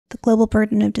Global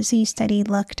Burden of Disease study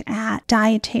looked at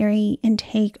dietary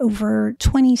intake over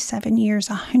 27 years,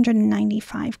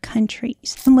 195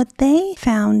 countries. And what they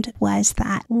found was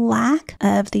that lack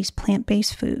of these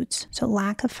plant-based foods, so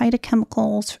lack of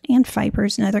phytochemicals and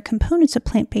fibers and other components of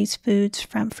plant-based foods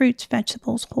from fruits,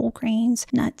 vegetables, whole grains,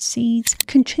 nuts, seeds,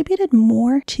 contributed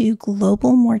more to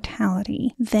global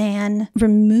mortality than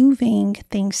removing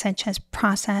things such as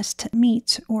processed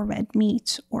meats or red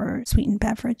meats or sweetened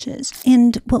beverages.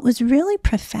 And what was really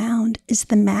profound is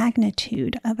the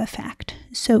magnitude of effect.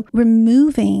 So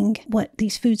removing what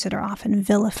these foods that are often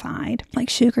vilified, like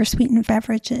sugar sweetened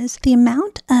beverages, the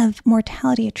amount of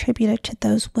mortality attributed to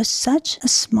those was such a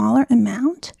smaller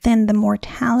amount than the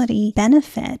mortality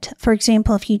benefit. For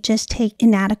example, if you just take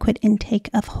inadequate intake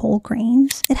of whole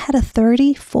grains, it had a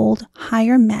 30-fold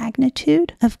higher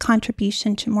magnitude of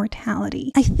contribution to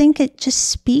mortality. I think it just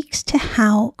speaks to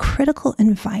how critical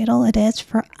and vital it is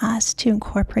for us to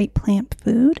incorporate plant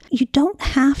food. You don't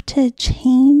have to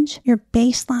change your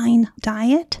baseline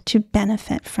diet to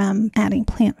benefit from adding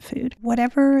plant food.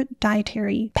 Whatever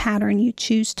dietary pattern you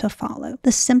choose to follow,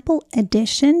 the simple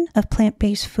addition of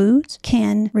plant-based foods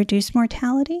can reduce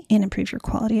mortality and improve your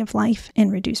quality of life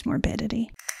and reduce morbidity.